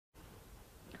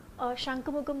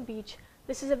Shankumugham beach.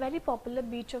 This is a very popular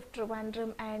beach of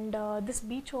Trivandrum, and this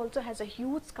beach also has a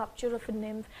huge sculpture of a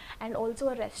nymph and also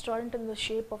a restaurant in the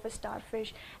shape of a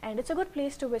starfish, and it's a good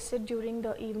place to visit during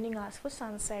the evening hours for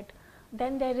sunset.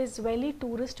 Then there is Veli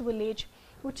Tourist Village,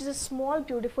 which is a small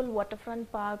beautiful waterfront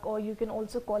park, or you can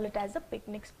also call it as a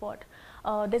picnic spot.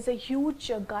 There's a huge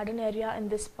garden area in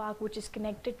this park which is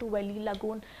connected to Veli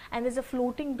Lagoon, and there's a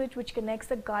floating bridge which connects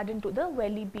the garden to the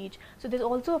Veli beach. So there's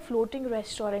also a floating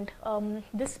restaurant.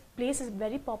 This place is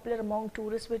very popular among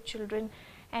tourists with children,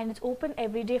 and it's open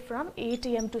every day from 8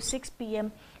 a.m. to 6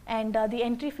 p.m. and the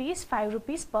entry fee is 5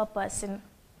 rupees per person.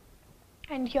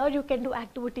 And here you can do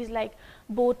activities like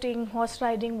boating, horse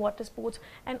riding, water sports,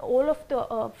 and all of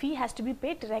the fee has to be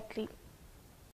paid directly.